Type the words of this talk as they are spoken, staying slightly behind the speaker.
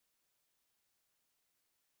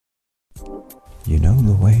You know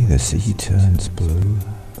the way the sea turns blue,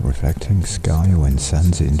 reflecting sky when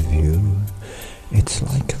sun's in view. It's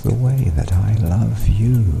like the way that I love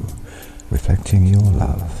you, reflecting your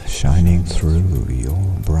love, shining through your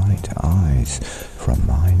bright eyes from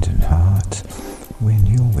mind and heart. When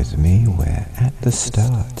you're with me, we're at the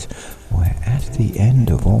start, we're at the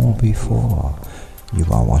end of all before. You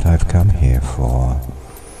are what I've come here for.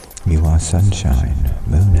 You are sunshine,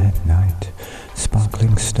 moon at night,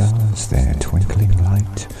 sparkling stars, their twinkling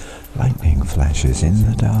light, lightning flashes in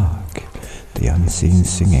the dark, the unseen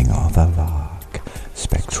singing of a lark,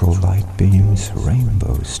 spectral light beams,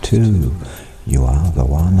 rainbows too. You are the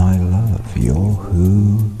one I love, you're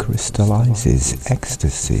who crystallizes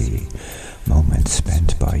ecstasy, moments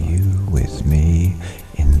spent by you with me,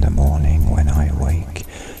 in the morning when I wake,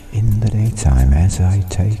 in the daytime as I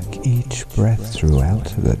take each breath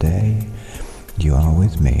throughout the day. You are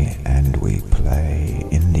with me and we play,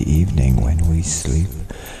 in the evening when we sleep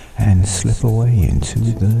and slip away into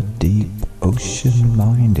the deep ocean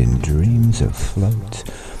mind in dreams afloat.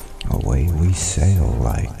 Away we sail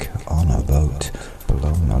like on a boat,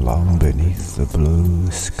 blown along beneath the blue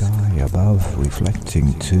sky above,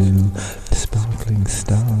 reflecting two sparkling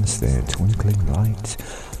stars, their twinkling light,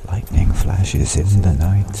 lightning flashes in the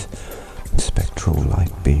night, spectral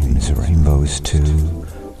light beams, rainbows too.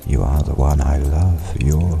 You are the one I love,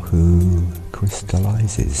 you're who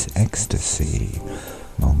crystallizes ecstasy,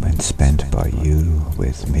 moments spent by you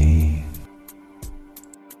with me.